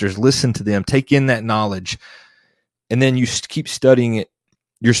pastors, listen to them, take in that knowledge, and then you keep studying it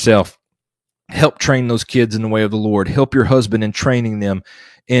yourself. Help train those kids in the way of the Lord. Help your husband in training them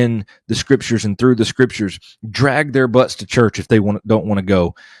in the Scriptures and through the Scriptures. Drag their butts to church if they don't want to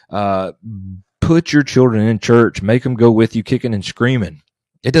go. Put your children in church. Make them go with you kicking and screaming.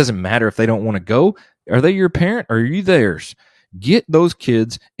 It doesn't matter if they don't want to go. Are they your parent or are you theirs? Get those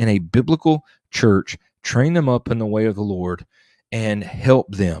kids in a biblical church. Train them up in the way of the Lord and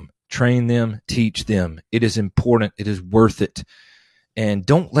help them. Train them, teach them. It is important. It is worth it. And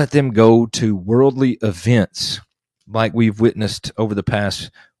don't let them go to worldly events like we've witnessed over the past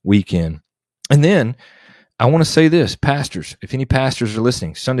weekend. And then I want to say this, pastors, if any pastors are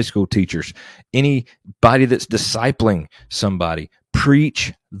listening, Sunday school teachers, anybody that's discipling somebody,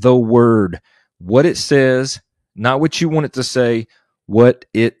 preach the word, what it says, not what you want it to say, what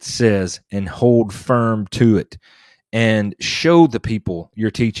it says, and hold firm to it. And show the people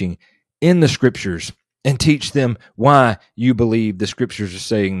you're teaching in the Scriptures, and teach them why you believe the Scriptures are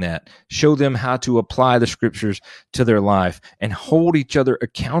saying that. Show them how to apply the Scriptures to their life, and hold each other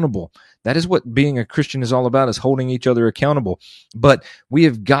accountable. That is what being a Christian is all about, is holding each other accountable. But we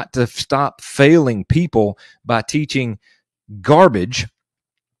have got to stop failing people by teaching garbage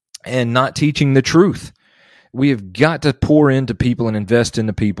and not teaching the truth. We have got to pour into people and invest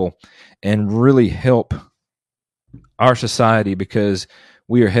into people and really help our society, because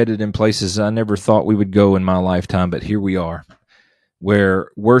we are headed in places I never thought we would go in my lifetime, but here we are,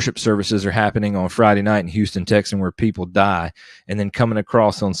 where worship services are happening on Friday night in Houston, Texas, where people die, and then coming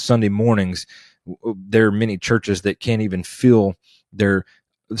across on Sunday mornings, there are many churches that can't even fill their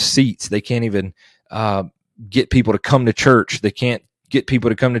seats. They can't even get people to come to church. They can't get people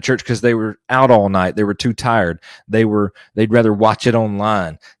to come to church because they were out all night. They were too tired. They'd rather watch it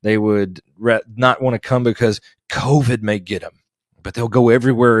online. They would not want to come because COVID may get them, but they'll go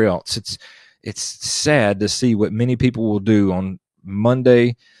everywhere else. It's sad to see what many people will do on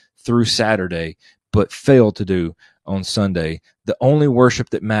Monday through Saturday, but fail to do on Sunday. The only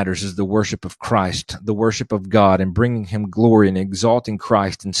worship that matters is the worship of Christ, the worship of God, and bringing Him glory and exalting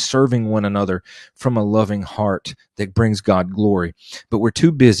Christ and serving one another from a loving heart that brings God glory. But we're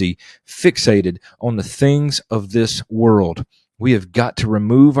too busy, fixated on the things of this world. We have got to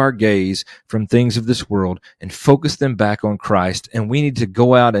remove our gaze from things of this world and focus them back on Christ. And we need to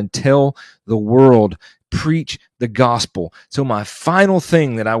go out and tell the world, preach the gospel. So my final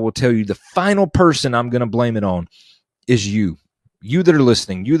thing that I will tell you, the final person I'm going to blame it on, is you. You that are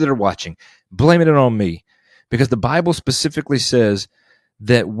listening, you that are watching, blame it on me. Because the Bible specifically says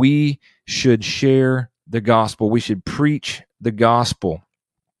that we should share the gospel. We should preach the gospel.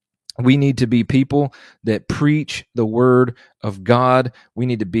 We need to be people that preach the word of God. We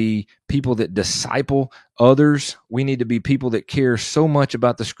need to be people that disciple others. We need to be people that care so much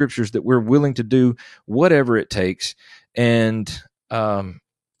about the Scriptures that we're willing to do whatever it takes and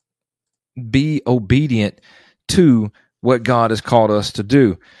be obedient to what God has called us to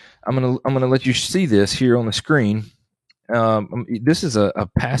do. I'm gonna let you see this here on the screen. This is a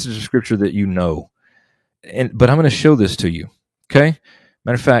passage of scripture that you know, but I'm going to show this to you. Okay.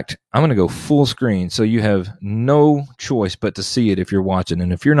 Matter of fact, I'm going to go full screen so you have no choice but to see it if you're watching.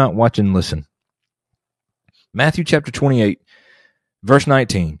 And if you're not watching, listen. Matthew chapter 28, verse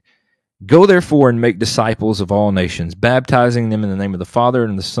 19. Go therefore and make disciples of all nations, baptizing them in the name of the Father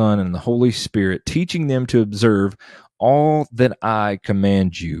and the Son and the Holy Spirit, teaching them to observe all that I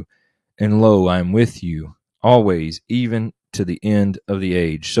command you. And lo, I am with you always, even to the end of the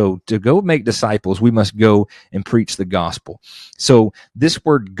age. So to go make disciples, we must go and preach the gospel. So this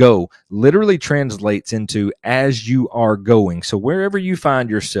word go literally translates into as you are going. So wherever you find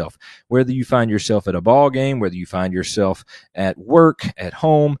yourself, whether you find yourself at a ball game, whether you find yourself at work, at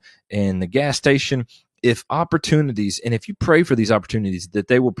home, in the gas station, if opportunities, and if you pray for these opportunities that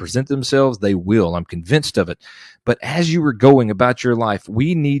they will present themselves, they will. I'm convinced of it. But as you are going about your life,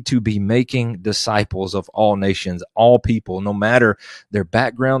 we need to be making disciples of all nations, all people, no matter their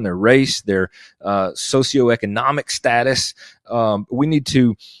background, their race, their socioeconomic status. We need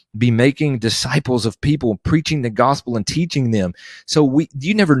to be making disciples of people, preaching the gospel and teaching them. So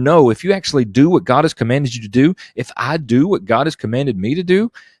you never know if you actually do what God has commanded you to do. If I do what God has commanded me to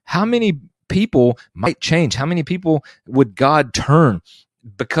do, how many people might change? How many people would God turn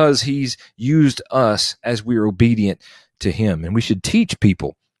because he's used us as we're obedient to him? And we should teach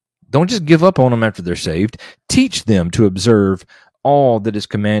people. Don't just give up on them after they're saved. Teach them to observe all that is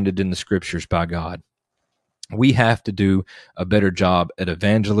commanded in the scriptures by God. We have to do a better job at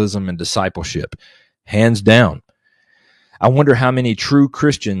evangelism and discipleship, hands down. I wonder how many true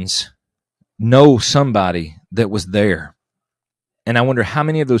Christians know somebody that was there. And I wonder how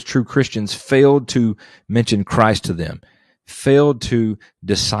many of those true Christians failed to mention Christ to them, failed to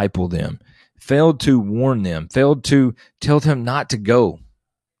disciple them, failed to warn them, failed to tell them not to go.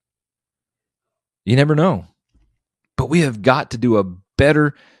 You never know. But we have got to do a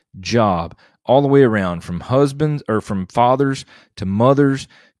better job all the way around, from husbands or from fathers to mothers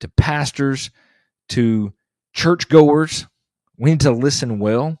to pastors to churchgoers. We need to listen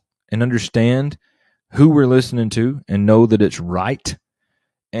well and understand who we're listening to and know that it's right.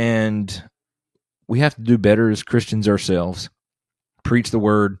 And we have to do better as Christians ourselves. Preach the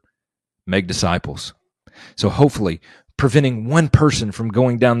word, make disciples. So hopefully preventing one person from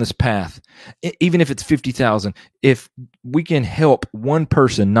going down this path, even if it's 50,000, if we can help one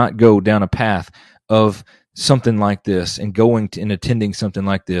person not go down a path of something like this and going to, and attending something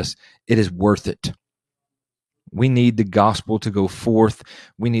like this, it is worth it. We need the gospel to go forth.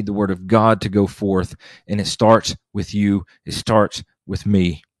 We need the word of God to go forth. And it starts with you. It starts with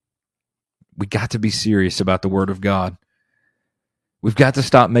me. We got to be serious about the word of God. We've got to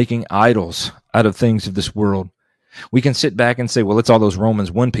stop making idols out of things of this world. We can sit back and say, well, it's all those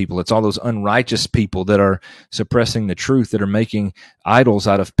Romans 1 people. It's all those unrighteous people that are suppressing the truth, that are making idols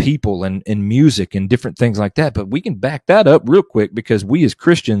out of people and music and different things like that. But we can back that up real quick, because we as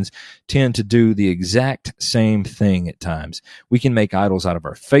Christians tend to do the exact same thing at times. We can make idols out of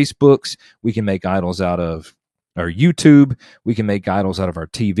our Facebooks. We can make idols out of our YouTube. We can make idols out of our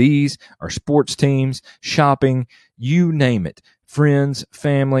TVs, our sports teams, shopping, you name it. Friends,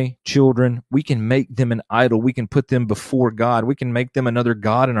 family, children, we can make them an idol. We can put them before God. We can make them another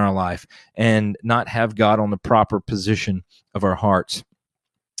God in our life and not have God on the proper position of our hearts.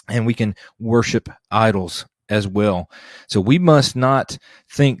 And we can worship idols as well. So we must not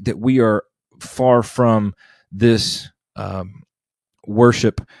think that we are far from this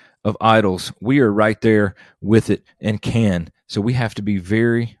worship of idols. We are right there with it and can. So we have to be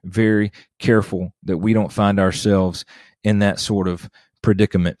very, very careful that we don't find ourselves in that sort of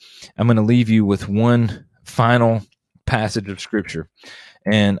predicament. I'm going to leave you with one final passage of Scripture,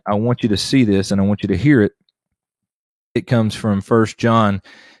 and I want you to see this, and I want you to hear it. It comes from 1 John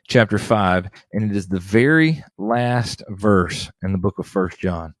chapter 5, and it is the very last verse in the book of 1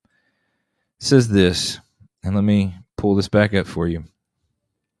 John. It says this, and let me pull this back up for you.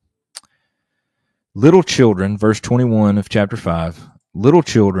 Little children, verse 21 of chapter 5, little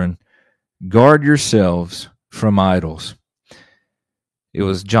children, guard yourselves from idols. It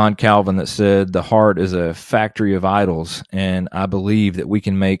was John Calvin that said the heart is a factory of idols, and I believe that we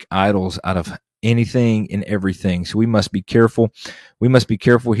can make idols out of anything and everything. So we must be careful. We must be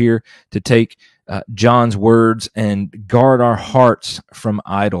careful here to take John's words and guard our hearts from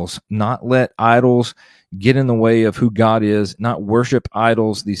idols, not let idols get in the way of who God is, not worship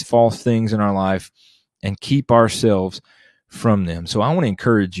idols, these false things in our life, and keep ourselves from them. So I want to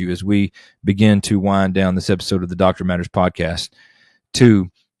encourage you as we begin to wind down this episode of the Dr. Matters podcast to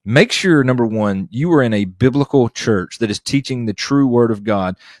Make sure, number one, you are in a biblical church that is teaching the true word of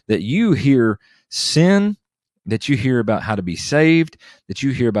God, that you hear sin, that you hear about how to be saved, that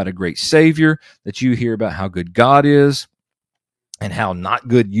you hear about a great Savior, that you hear about how good God is and how not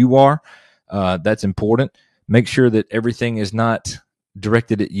good you are. That's important. Make sure that everything is not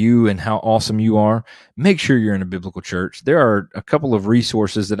directed at you and how awesome you are. Make sure you're in a biblical church. There are a couple of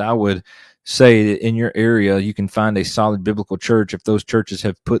resources that I would say that in your area you can find a solid biblical church if those churches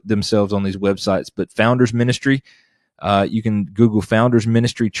have put themselves on these websites. But Founders Ministry, you can Google Founders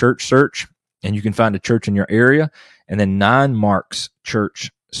Ministry Church search, and you can find a church in your area. And then 9 Marks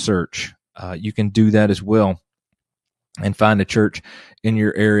Church search. You can do that as well and find a church in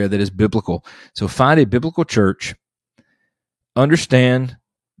your area that is biblical. So find a biblical church, understand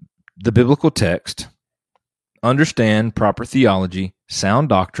the biblical text, understand proper theology, sound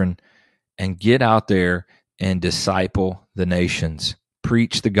doctrine, and get out there and disciple the nations.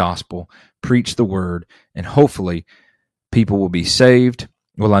 Preach the gospel, preach the word, and hopefully people will be saved.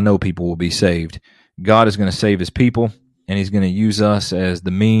 Well, I know people will be saved. God is going to save his people, and he's going to use us as the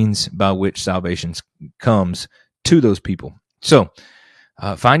means by which salvation comes to those people. So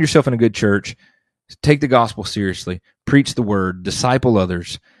find yourself in a good church. Take the gospel seriously. Preach the word. Disciple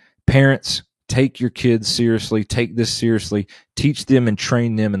others. Parents, take your kids seriously. Take this seriously. Teach them and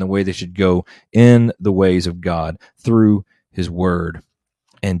train them in the way they should go in the ways of God through his word.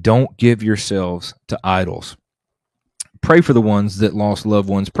 And don't give yourselves to idols. Pray for the ones that lost loved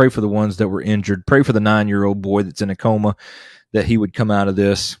ones. Pray for the ones that were injured. Pray for the 9-year-old boy that's in a coma, that he would come out of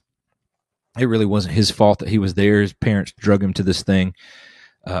this. It really wasn't his fault that he was there. His parents drug him to this thing.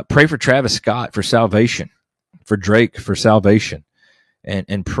 Pray for Travis Scott for salvation, for Drake for salvation,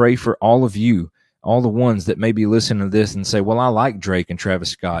 and pray for all of you, all the ones that may be listening to this and say, well, I like Drake and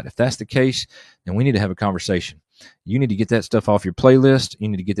Travis Scott. If that's the case, then we need to have a conversation. You need to get that stuff off your playlist. You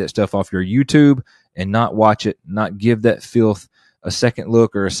need to get that stuff off your YouTube and not watch it, not give that filth a second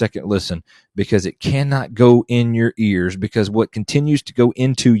look or a second listen, because it cannot go in your ears, because what continues to go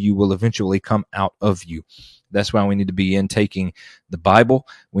into you will eventually come out of you. That's why we need to be intaking the Bible.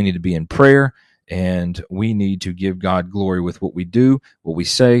 We need to be in prayer, and we need to give God glory with what we do, what we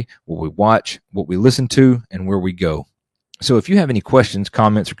say, what we watch, what we listen to, and where we go. So if you have any questions,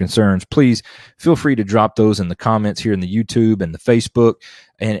 comments, or concerns, please feel free to drop those in the comments here in the YouTube and the Facebook.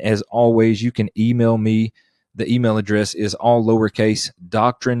 And as always, you can email me. The email address is all lowercase,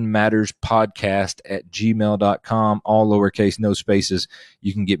 doctrinematterspodcast@gmail.com, all lowercase, no spaces.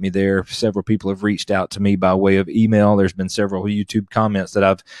 You can get me there. Several people have reached out to me by way of email. There's been several YouTube comments that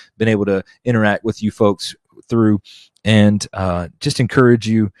I've been able to interact with you folks through, and just encourage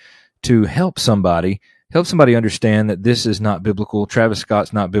you to help somebody understand that this is not biblical. Travis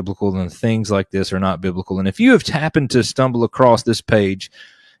Scott's not biblical, and things like this are not biblical. And if you have happened to stumble across this page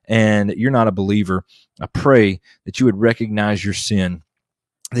and you're not a believer, I pray that you would recognize your sin,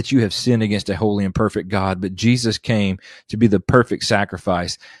 that you have sinned against a holy and perfect God, but Jesus came to be the perfect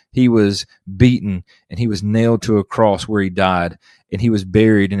sacrifice. He was beaten and he was nailed to a cross where he died, and he was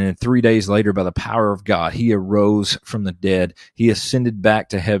buried. And then 3 days later, by the power of God, he arose from the dead. He ascended back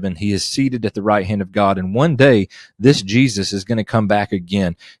to heaven. He is seated at the right hand of God. And one day, this Jesus is going to come back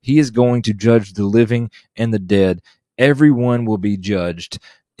again. He is going to judge the living and the dead. Everyone will be judged.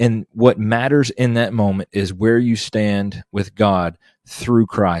 And what matters in that moment is where you stand with God through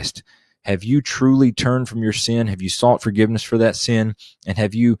Christ. Have you truly turned from your sin? Have you sought forgiveness for that sin? And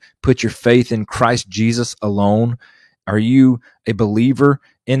have you put your faith in Christ Jesus alone? Are you a believer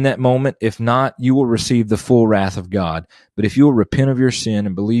in that moment? If not, you will receive the full wrath of God. But if you will repent of your sin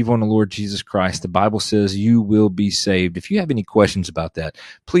and believe on the Lord Jesus Christ, the Bible says you will be saved. If you have any questions about that,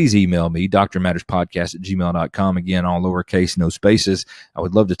 please email me, drmatterspodcast@gmail.com. Again, all lowercase, no spaces. I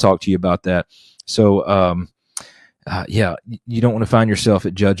would love to talk to you about that. So, you don't want to find yourself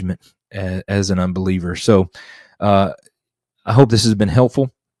at judgment as an unbeliever. So, I hope this has been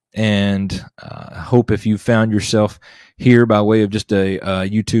helpful. And I hope if you found yourself here by way of just a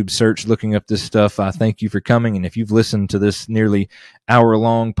YouTube search looking up this stuff, I thank you for coming. And if you've listened to this nearly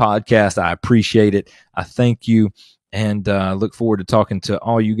hour-long podcast, I appreciate it. I thank you, and look forward to talking to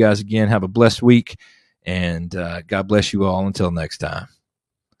all you guys again. Have a blessed week, and God bless you all until next time.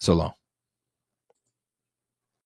 So long.